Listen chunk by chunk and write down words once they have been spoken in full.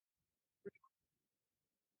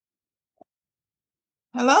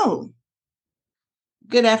Hello,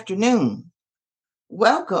 good afternoon.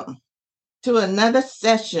 Welcome to another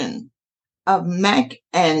session of Mac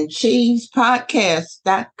and Cheese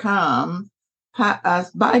Podcast.com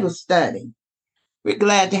Bible study. We're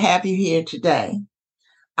glad to have you here today.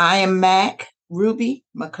 I am Mac Ruby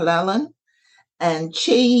McClellan, and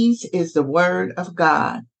cheese is the word of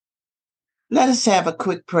God. Let us have a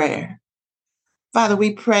quick prayer. Father,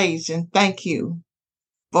 we praise and thank you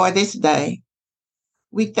for this day.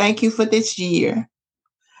 We thank you for this year.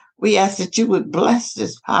 We ask that you would bless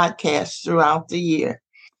this podcast throughout the year.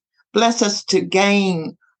 Bless us to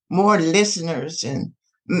gain more listeners and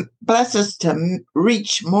bless us to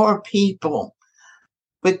reach more people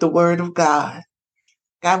with the word of God.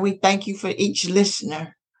 God, we thank you for each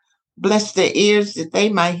listener. Bless their ears that they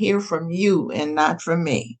might hear from you and not from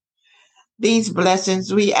me. These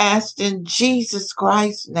blessings we ask in Jesus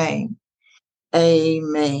Christ's name.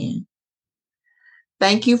 Amen.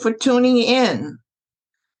 Thank you for tuning in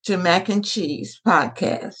to Mac and Cheese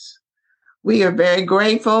Podcast. We are very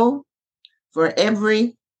grateful for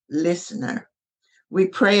every listener. We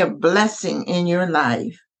pray a blessing in your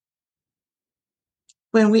life.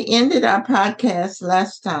 When we ended our podcast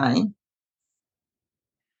last time,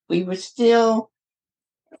 we were still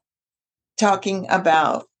talking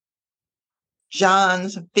about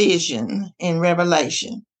John's vision in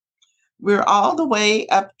Revelation. We're all the way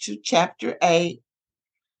up to chapter 8,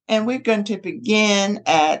 and we're going to begin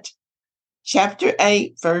at chapter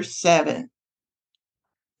 8, verse 7.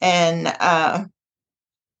 And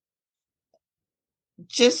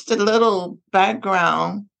just a little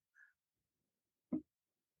background,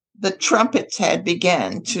 the trumpets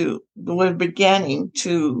were beginning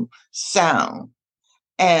to sound.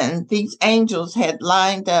 And these angels had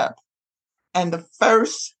lined up, and the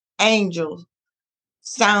first angel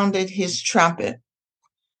sounded his trumpet.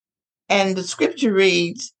 And the scripture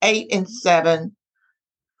reads 8 and 7.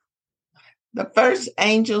 The first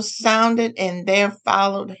angel sounded, and there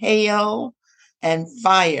followed hail and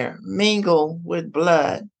fire mingled with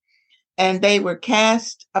blood, and they were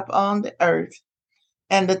cast upon the earth,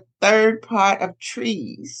 and the third part of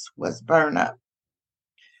trees was burned up,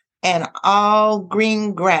 and all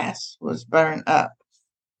green grass was burned up.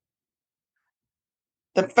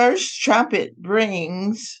 The first trumpet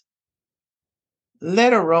brings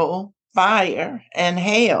literal fire and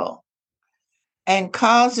hail and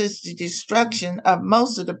causes the destruction of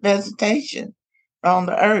most of the vegetation on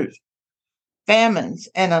the earth. Famines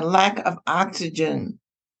and a lack of oxygen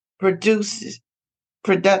production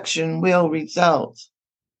will result.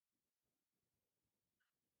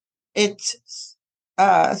 It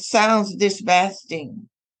sounds disgusting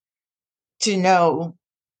to know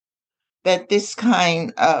that this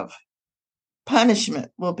kind of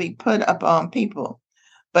punishment will be put upon people.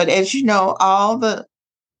 But as you know, all the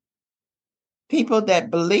people that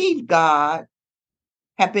believe God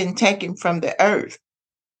have been taken from the earth.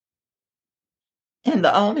 And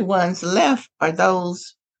the only ones left are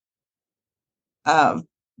those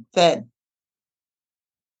that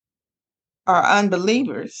are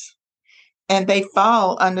unbelievers, and they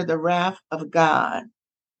fall under the wrath of God.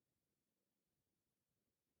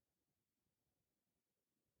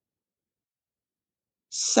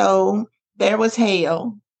 So there was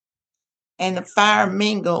hail, and the fire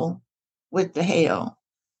mingled with the hail.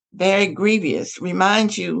 Very grievous.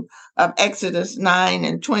 Reminds you of Exodus 9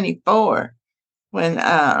 and 24, when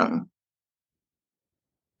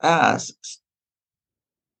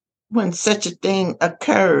such a thing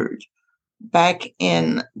occurred back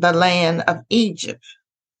in the land of Egypt.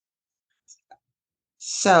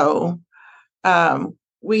 So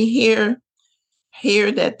we hear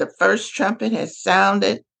that the first trumpet has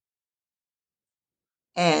sounded,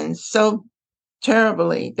 and so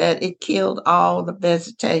terribly that it killed all the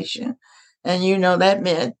vegetation. And you know that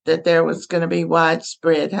meant that there was going to be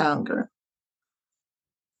widespread hunger.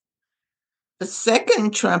 The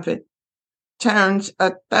second trumpet turns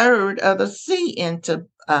a third of the sea into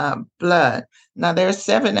blood. Now there are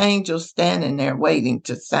 7 angels standing there waiting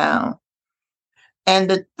to sound. And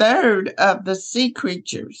the third of the sea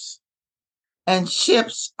creatures and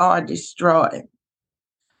ships are destroyed.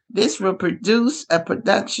 This will produce a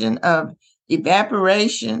production of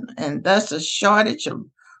evaporation and thus a shortage of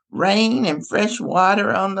rain and fresh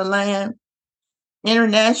water on the land.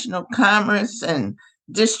 International commerce and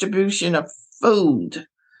distribution of food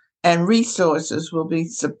and resources will be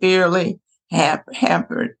severely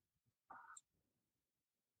hampered.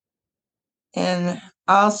 And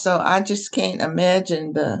also, I just can't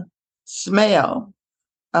imagine the smell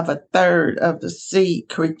of a third of the sea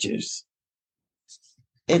creatures.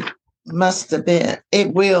 It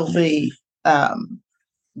will be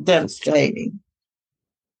devastating.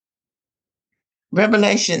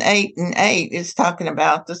 Revelation 8 and 8 is talking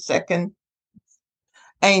about the second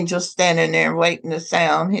angel standing there waiting to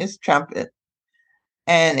sound his trumpet.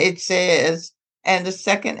 And it says, and the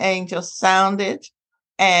second angel sounded,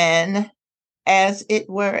 and as it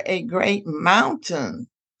were a great mountain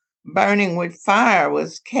burning with fire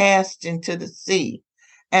was cast into the sea.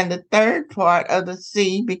 And the third part of the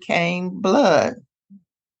sea became blood.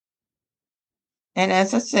 And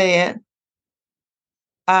as I said,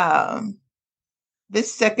 um,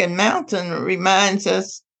 this second mountain reminds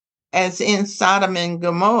us, as in Sodom and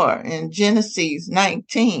Gomorrah in Genesis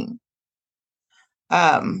 19.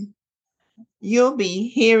 You'll be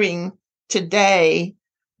hearing today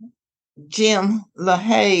Jim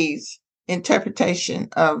LaHaye's interpretation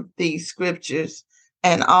of these scriptures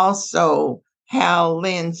and also Hal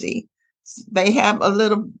Lindsey. They have a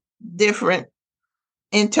little different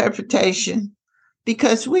interpretation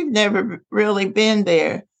because we've never really been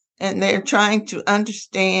there, and they're trying to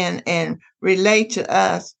understand and relate to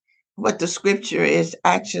us what the scripture is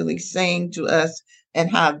actually saying to us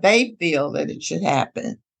and how they feel that it should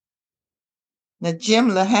happen. Now, Jim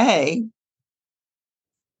LaHaye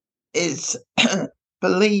is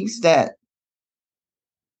believes that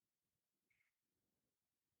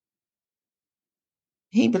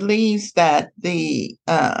the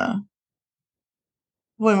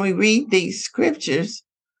when we read these scriptures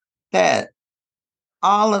that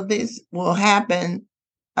all of this will happen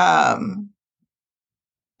as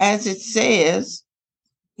it says,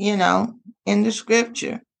 in the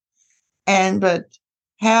scripture. But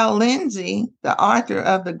Hal Lindsey, the author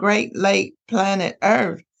of The Great Lake Planet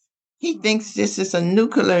Earth, he thinks this is a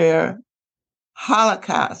nuclear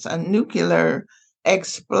holocaust, a nuclear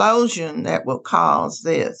explosion that will cause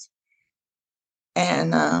this.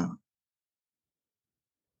 And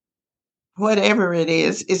whatever it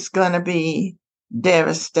is, it's going to be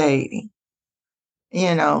devastating.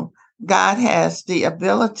 God has the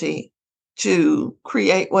ability to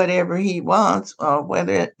create whatever he wants, or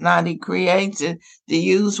whether or not he creates it, to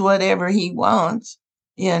use whatever he wants,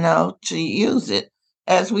 to use it.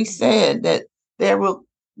 As we said, that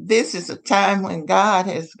this is a time when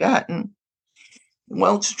God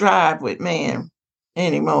won't strive with man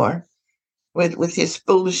anymore, with his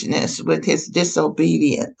foolishness, with his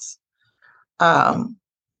disobedience.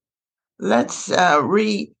 Let's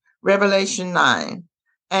read Revelation 9.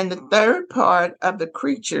 And the third part of the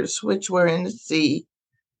creatures which were in the sea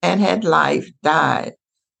and had life died,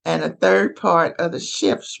 and a third part of the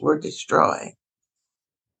ships were destroyed.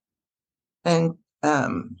 And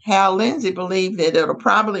Hal Lindsey believed that it'll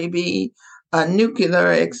probably be a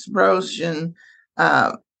nuclear explosion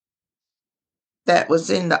that was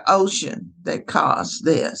in the ocean that caused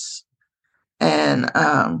this. And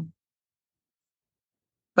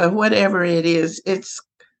but whatever it is, it's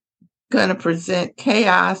going to present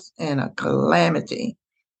chaos and a calamity.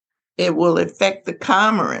 It will affect the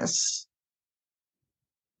commerce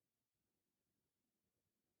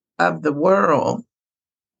of the world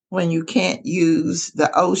when you can't use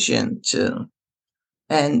the ocean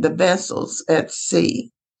and the vessels at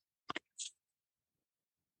sea.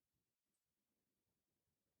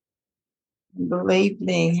 Believe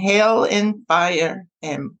me, hell and fire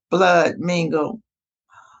and blood mingle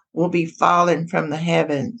will be falling from the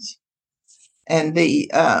heavens. And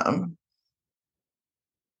then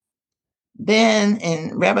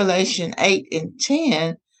in Revelation 8 and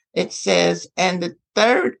 10, it says, and the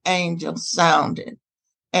third angel sounded,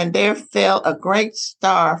 and there fell a great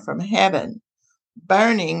star from heaven,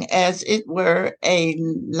 burning as it were a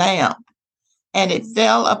lamp, and it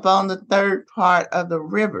fell upon the third part of the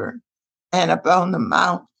river and upon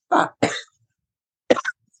the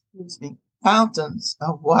fountains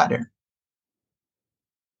of water.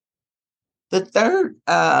 The third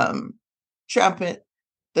trumpet,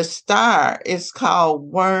 the star, is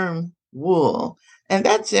called wormwood. And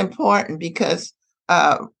that's important because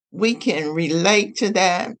we can relate to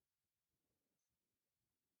that.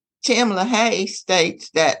 Tim LaHaye states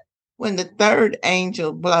that when the third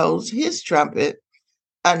angel blows his trumpet,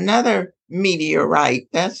 another meteorite,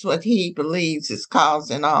 that's what he believes is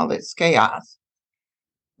causing all this chaos,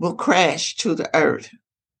 will crash to the earth,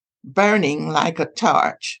 burning like a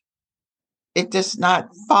torch. It does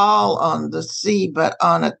not fall on the sea, but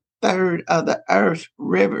on a third of the earth's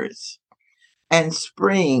rivers and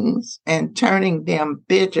springs, and turning them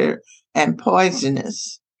bitter and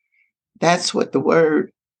poisonous. That's what the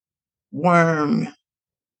word wormwood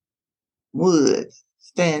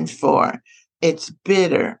stands for. It's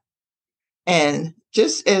bitter. And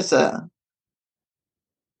just as a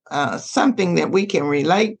something that we can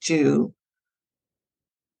relate to,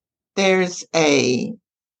 there's the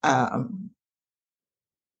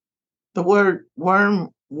word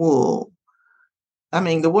wormwood. I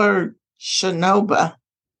mean, the word shanoba,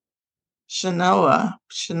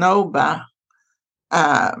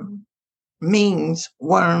 um, means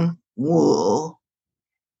wormwood.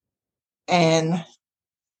 And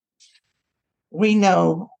we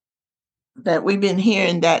know that we've been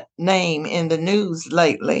hearing that name in the news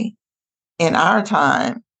lately in our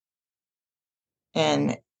time.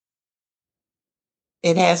 And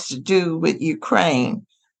it has to do with Ukraine.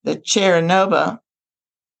 The Chernobyl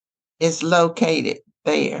is located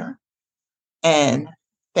there. And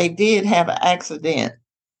they did have an accident,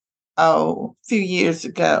 a few years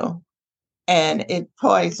ago, and it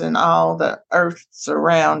poisoned all the earth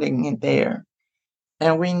surrounding it there.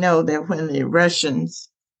 And we know that when the Russians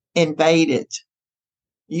invaded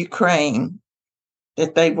Ukraine,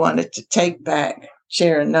 that they wanted to take back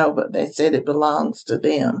Chernobyl. They said it belongs to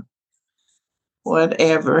them.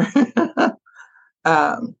 Whatever.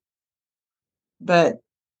 um, but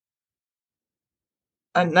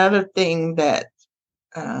another thing that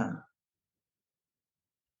uh,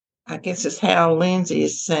 I guess is Hal Lindsey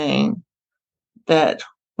is saying that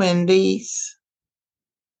when these,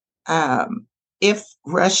 if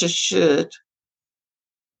Russia should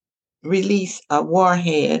release a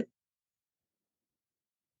warhead,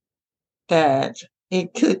 that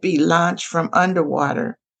it could be launched from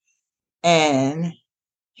underwater and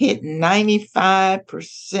hit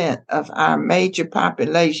 95% of our major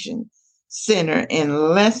population center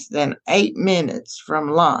in less than 8 minutes from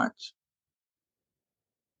launch.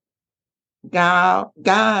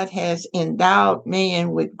 God has endowed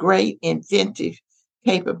man with great inventive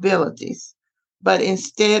capabilities, but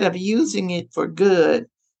instead of using it for good,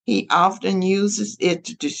 he often uses it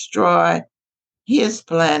to destroy his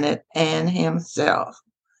planet and himself.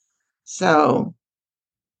 So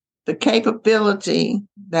the capability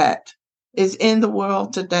that is in the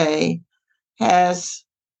world today has,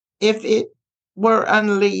 if it were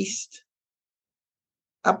unleashed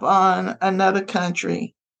upon another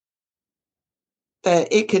country, that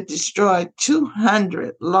it could destroy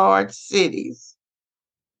 200 large cities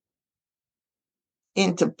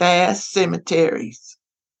into vast cemeteries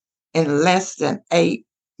in less than 8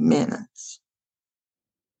 minutes.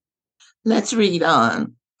 Let's read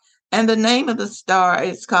on. And the name of the star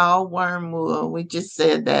is called wormwood. We just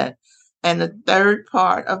said that. And the third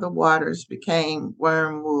part of the waters became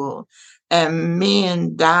wormwood. And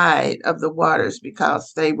men died of the waters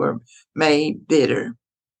because they were made bitter.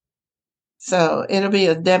 So it'll be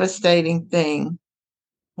a devastating thing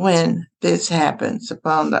when this happens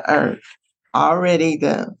upon the earth. Already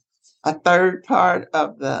a third part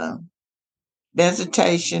of the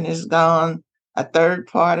vegetation is gone, a third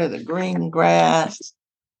part of the green grass.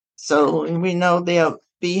 So we know they'll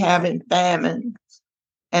be having famine,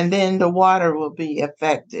 and then the water will be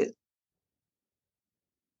affected.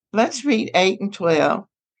 Let's read 8 and 12.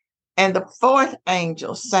 And the fourth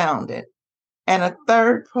angel sounded, and a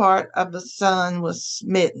third part of the sun was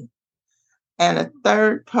smitten, and a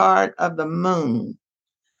third part of the moon,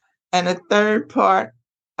 and a third part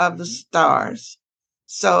of the stars.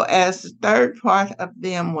 So as the third part of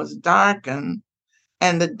them was darkened,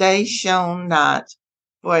 and the day shone not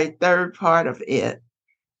for a third part of it,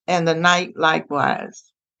 and the night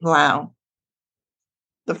likewise. Wow.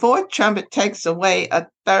 The fourth trumpet takes away a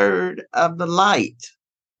third of the light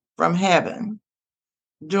from heaven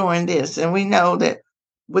during this. And we know that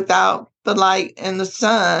without the light and the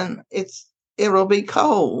sun, it'll be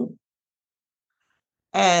cold.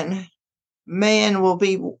 And man will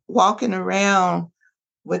be walking around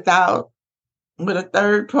with a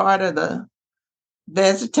third part of the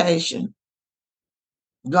vegetation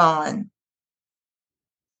gone,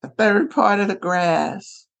 a third part of the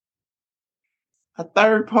grass, a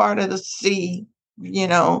third part of the sea, you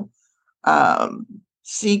know,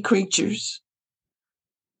 sea creatures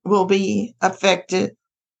will be affected.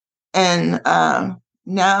 And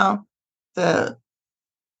now the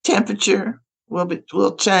temperature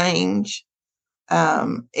will change.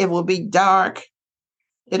 It will be dark.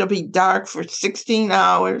 It'll be dark for 16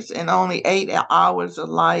 hours and only 8 hours of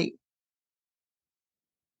light.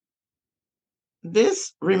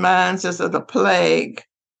 This reminds us of the plague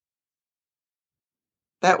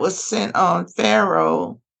that was sent on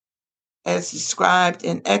Pharaoh as described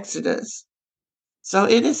in Exodus. So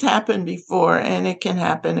it has happened before and it can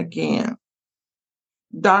happen again.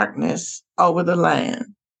 Darkness over the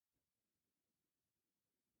land.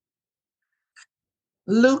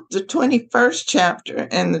 Luke, the 21st chapter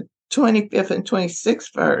and the 25th and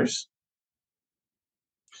 26th verse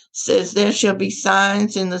says, there shall be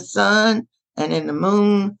signs in the sun and in the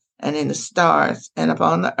moon and in the stars, and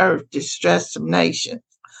upon the earth distress of nations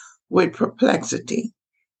with perplexity,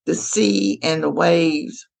 the sea and the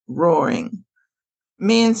waves roaring,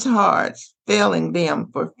 men's hearts failing them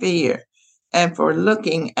for fear and for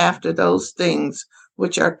looking after those things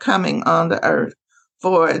which are coming on the earth.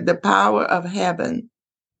 For the power of heaven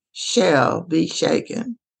shall be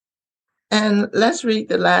shaken. And let's read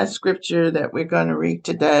the last scripture that we're going to read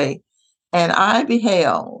today. And I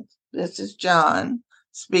beheld, this is John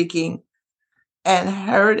speaking, and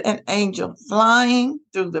heard an angel flying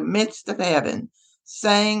through the midst of heaven,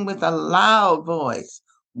 saying with a loud voice,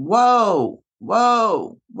 Woe,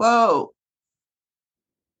 woe, woe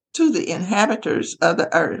to the inhabitants of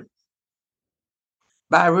the earth,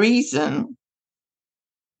 by reason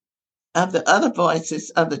of the other voices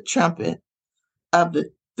of the trumpet of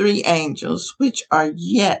the three angels which are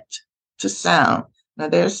yet to sound. Now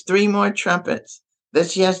there's three more trumpets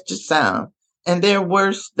that's yet to sound, and they're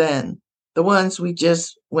worse than the ones we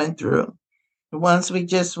just went through. The ones we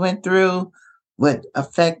just went through would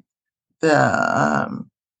affect the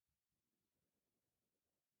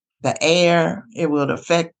air. It will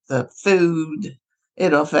affect the food.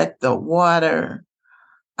 It'll affect the water.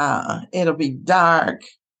 It'll be dark,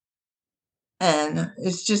 and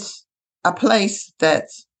it's just a place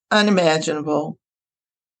that's unimaginable.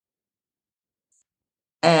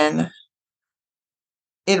 And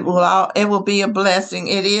it will be a blessing.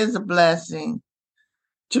 It is a blessing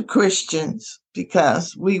to Christians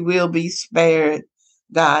because we will be spared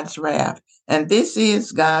God's wrath. And this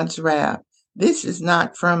is God's wrath. This is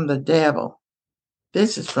not from the devil.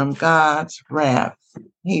 This is from God's wrath.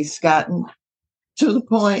 He's gotten to the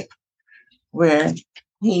point where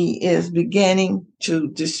he is beginning to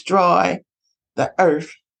destroy the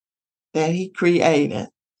earth that he created.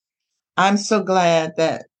 I'm so glad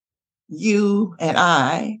that you and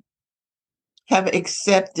I have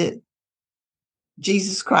accepted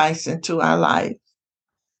Jesus Christ into our life.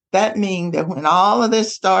 That means that when all of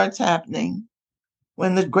this starts happening,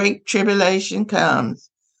 when the great tribulation comes,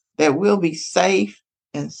 that we'll be safe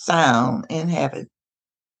and sound in heaven.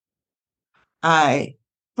 I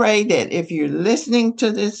pray that if you're listening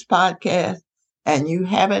to this podcast and you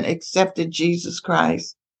haven't accepted Jesus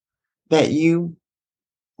Christ, that you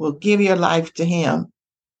will give your life to him.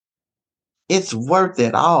 It's worth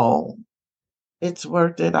it all. It's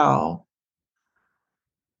worth it all.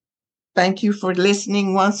 Thank you for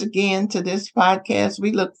listening once again to this podcast.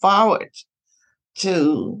 We look forward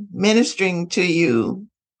to ministering to you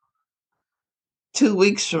 2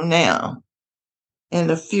 weeks from now in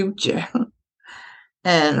the future.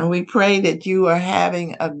 And we pray that you are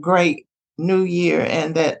having a great new year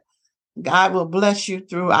and that God will bless you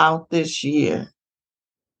throughout this year.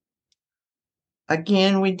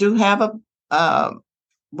 Again, we do have a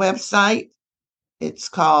website. It's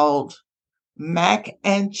called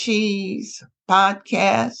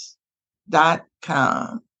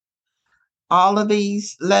macandcheesepodcast.com. All of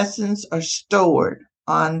these lessons are stored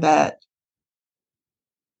on that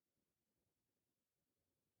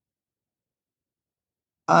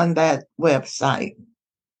website.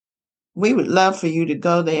 We would love for you to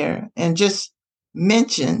go there and just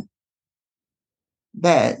mention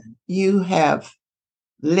that you have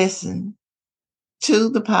listened to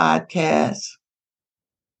the podcast.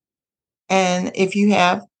 And if you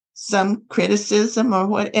have some criticism or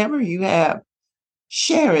whatever you have,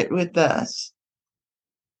 share it with us.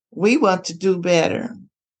 We want to do better.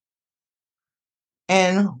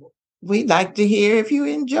 And we'd like to hear if you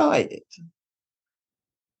enjoyed it.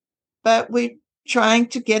 But we're trying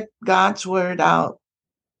to get God's word out,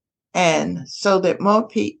 and so that more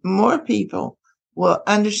people will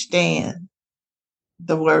understand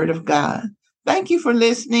the word of God. Thank you for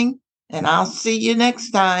listening, and I'll see you next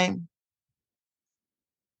time.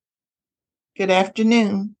 Good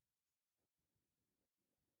afternoon.